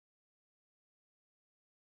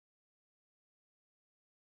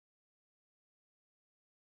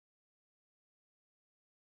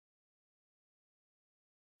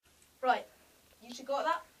Right. You two got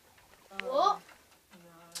that? What?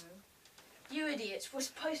 No. You idiots. We're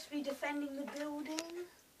supposed to be defending the building.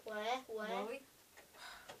 Where?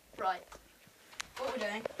 Right. What we're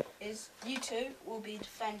doing is you two will be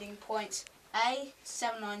defending points A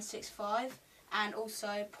 7965 and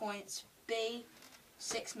also points B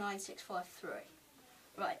 69653.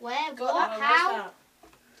 Right. Where? Got What? that? How?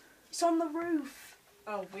 It's on the roof.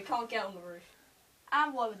 Oh, we can't get on the roof.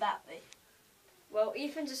 And why would that be? Well,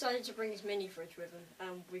 Ethan decided to bring his mini fridge with him,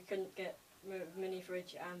 and we couldn't get mini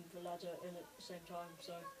fridge and the ladder in at the same time,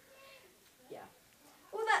 so yeah.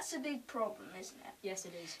 Well, that's a big problem, isn't it? Yes,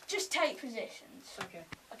 it is. Just take positions. Okay.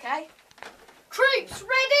 Okay? Troops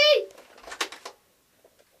ready?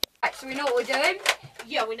 Right, so we know what we're doing.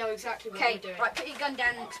 Yeah, we know exactly what we're doing. Right, put your gun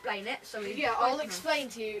down and explain it. So we Yeah, I'll explain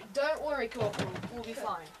to you. Don't worry, Corporal. We'll be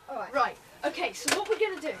fine. Alright. Right. Okay, so what we're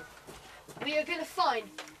going to do, we are going to find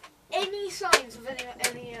any signs of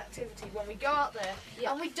any activity when we go out there,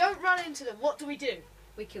 Yeah. and we don't run into them. What do?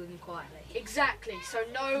 We kill them quietly. Exactly. So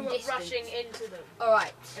no Distance. rushing into them.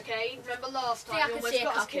 Alright. Okay. Remember last I time think you I can almost see a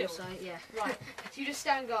got us couple, killed. so yeah. Right. So you just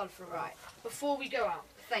stand guard for a while Right. before we go out.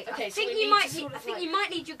 Okay, Okay, so I think we you need might to need, sort I of think like- you might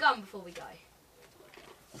need your gun before we go.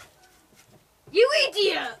 You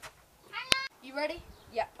idiot! You ready?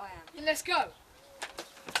 Yep, I am. Then let's go.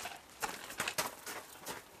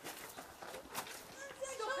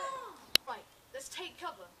 Right. Let's take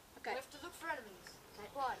cover. Okay. We have to look for enemies.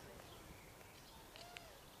 Quietly.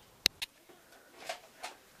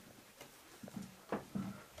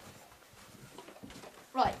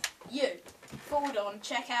 Right. You. Forward on.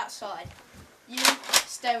 Check outside. You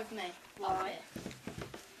stay with me. Up Why? here.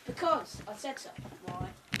 Because I said so. Why?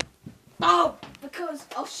 Oh! Because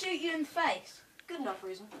I'll shoot you in the face. Good enough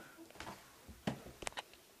reason.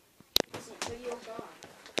 Listen to your gun.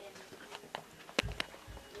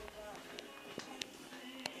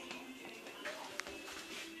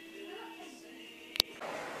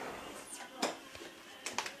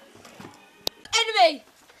 Enemy!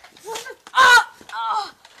 Ah!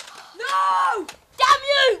 Ah! No! Damn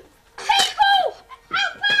you! People!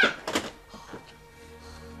 Out back!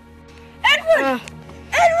 Edward!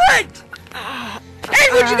 Edward!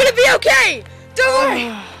 Edward, you're gonna be okay! Don't worry!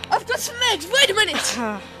 I've got some meds. Wait a minute!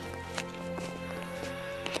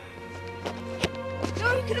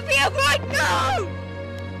 No, you're gonna be alright! No!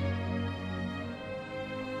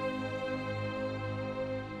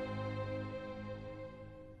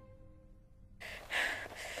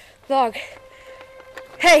 Log.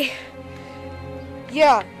 Hey.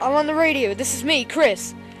 Yeah, I'm on the radio. This is me,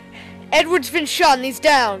 Chris. Edward's been shot and he's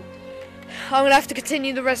down. I'm gonna have to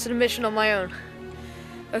continue the rest of the mission on my own.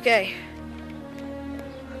 Okay.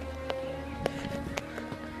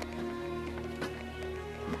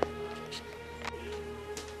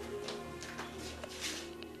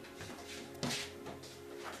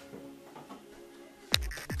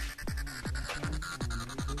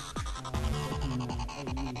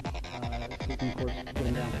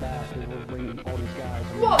 Getting down fast, we're bringing all these guys.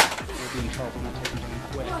 Whoa! We're being told we're not taking them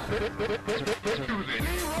quick.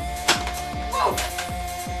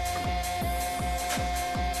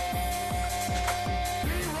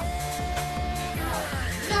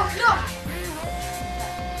 No!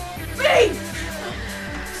 Me!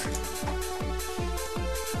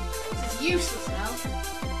 This is useless now.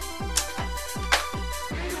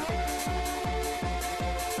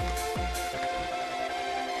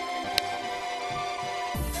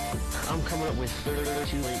 I'm coming up with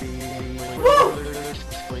 32 Woo!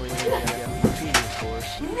 repeating, of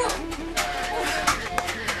course.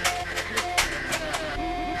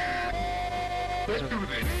 Let's do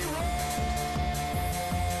this.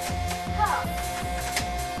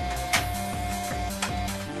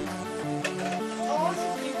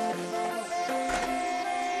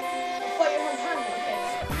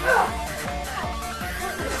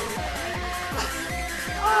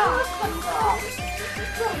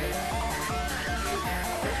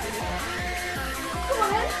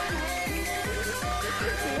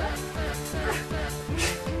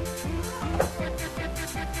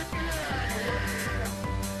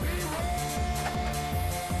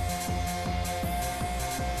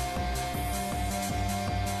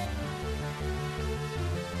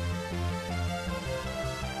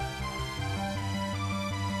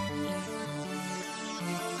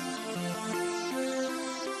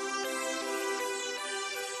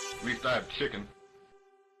 At least I have chicken.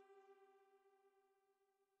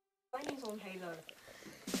 My name's on Halo.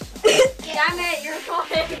 Damn it, you're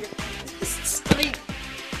fine!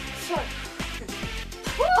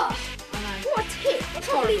 What? What a tip! I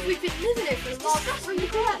can't believe we've been living it for the last 3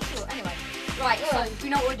 years. Anyway, right, so we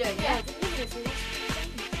know what we're doing, yeah?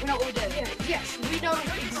 We know know what we're doing. Yeah, yes, we know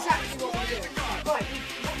exactly what we're doing. Right,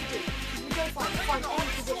 what we do is we go find all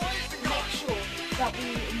positions to make sure that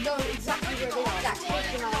we know exactly where they are.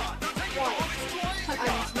 Take them out quietly and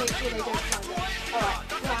to make sure they don't find us. Alright,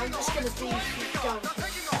 now I'm just going to keep going.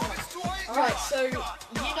 Alright, so you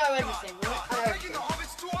know everything, right? I know everything.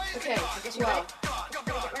 Okay, well,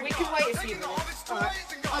 we can wait a few minutes. Alright,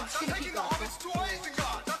 I'm just going to keep going.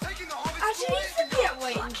 Actually, forget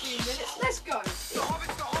waiting a few minutes. Let's go.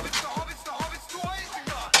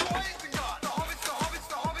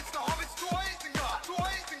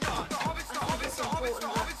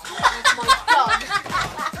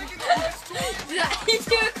 He's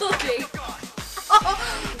doing a cookie.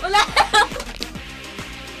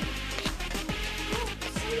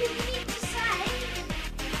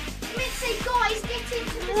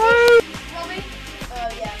 Robbie?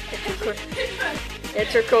 Yeah.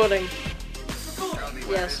 It's recording.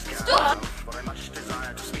 Yes. Stop!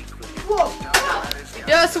 Whoa!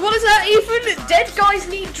 Yeah, so what is that, Ethan? Dead guys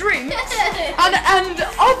need drinks, and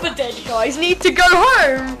other dead guys need to go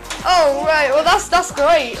home. Oh right, well that's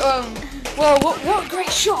great. Well, what a great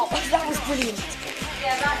shot. That was brilliant.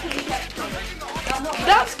 Yeah, that can be kept coming.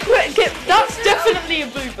 That's quick. That's definitely a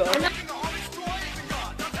boober.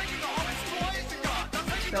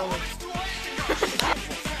 Tell me.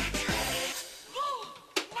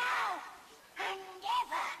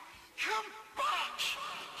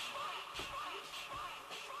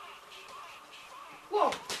 Whoa!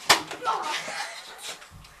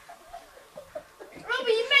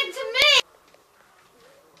 Robbie, you meant to me!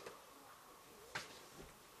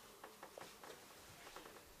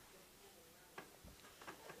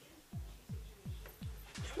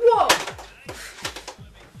 Whoa!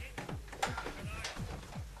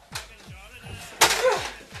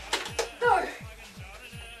 No!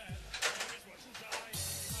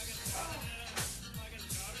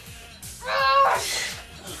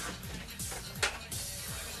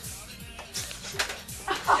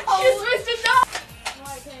 You're supposed to know!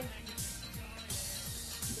 Right, okay.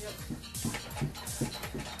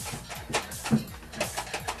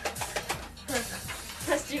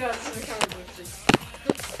 Let's do that to the camera, please.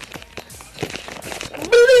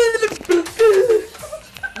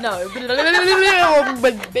 No.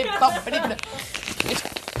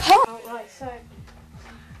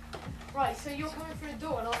 Right, so you're coming through the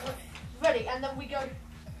door and I'm like, ready, and then we go, and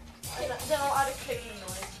then I'll add a clicking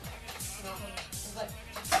noise.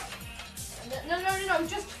 No,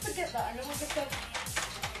 just forget that, and then we'll just go.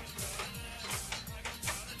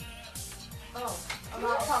 Oh, I'm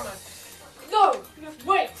out of ammo. No!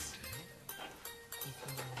 Wait!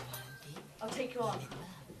 I'll take you on.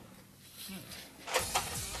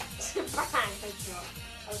 Bang, headshot.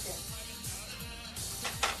 Okay.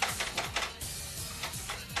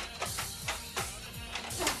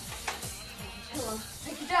 Come on,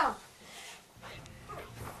 take you down.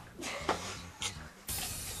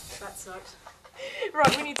 That sucks.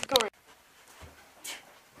 Right, we need to go.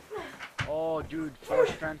 Oh, dude, 4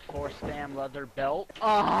 strength, 4 stam, leather belt.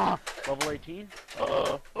 Level 18.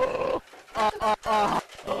 Belt,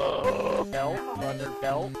 leather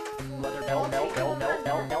belt, leather belt,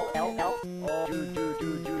 belt. Oh, dude.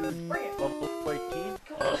 Level 18.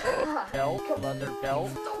 Belt, leather belt,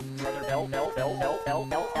 belt.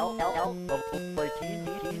 Level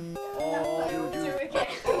 18. Oh, dude.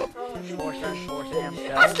 4 strength, 4 stam,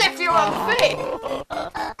 belt. I stepped you on the feet.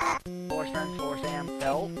 4 strength, 4 stam,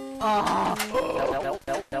 belt. Belt, leather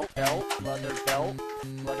belt, Level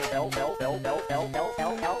 18. Belt, leather belt,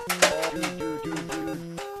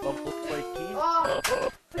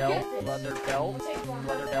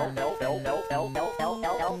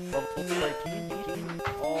 Level 18.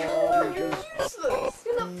 Oh, dude.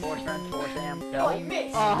 4 strength, 4 stam, belt.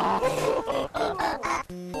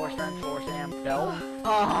 4 strength, 4 stam, belt.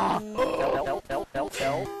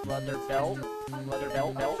 Belt, leather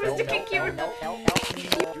belt, Supposed to kick you in the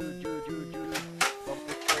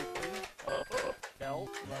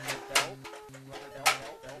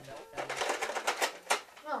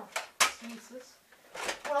No, it's useless.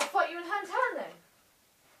 Well, I'll fight you in hand to hand then.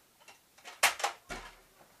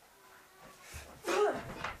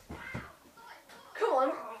 Come on,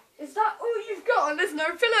 is that all you've got? and there's no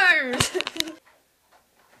pillows.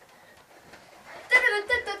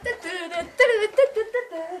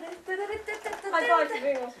 High five to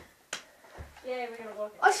being awesome. Yeah, we're gonna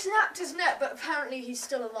walk it. I snapped his neck, but apparently he's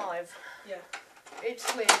still alive. Yeah.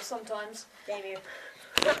 It's weird sometimes. Game you.